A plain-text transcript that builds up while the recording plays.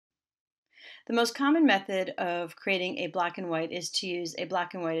The most common method of creating a black and white is to use a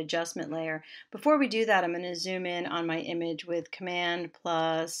black and white adjustment layer. Before we do that, I'm going to zoom in on my image with Command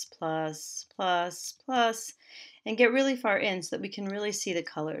plus, plus, plus, plus, and get really far in so that we can really see the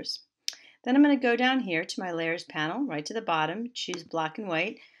colors. Then I'm going to go down here to my layers panel, right to the bottom, choose black and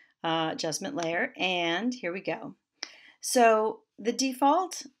white adjustment layer, and here we go. So the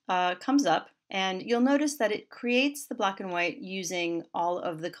default comes up, and you'll notice that it creates the black and white using all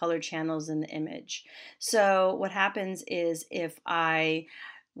of the color channels in the image. So what happens is if I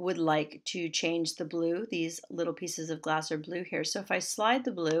would like to change the blue, these little pieces of glass are blue here. So if I slide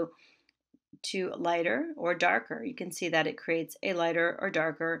the blue to lighter or darker, you can see that it creates a lighter or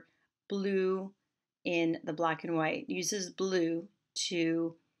darker blue in the black and white. It uses blue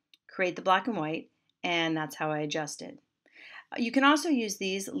to create the black and white, and that's how I adjust it. You can also use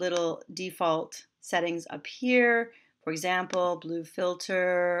these little default settings up here. For example, blue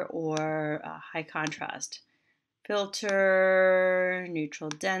filter or high contrast filter, neutral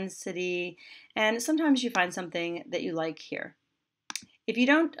density, and sometimes you find something that you like here. If you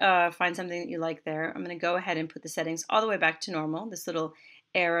don't find something that you like there, I'm going to go ahead and put the settings all the way back to normal. This little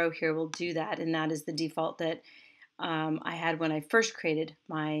arrow here will do that, and that is the default that I had when I first created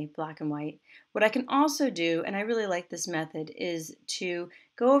my black and white. What I can also do, and I really like this method, is to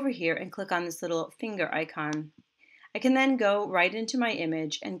go over here and click on this little finger icon. I can then go right into my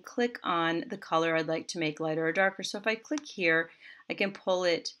image and click on the color I'd like to make lighter or darker. So if I click here, I can pull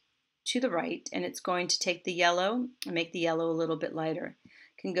it to the right, and it's going to take the yellow and make the yellow a little bit lighter.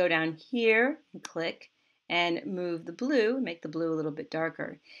 I can go down here and click and move the blue, make the blue a little bit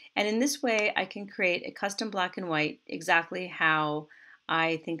darker. And in this way, I can create a custom black and white exactly how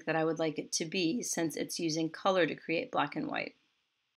I think that I would like it to be, since it's using color to create black and white.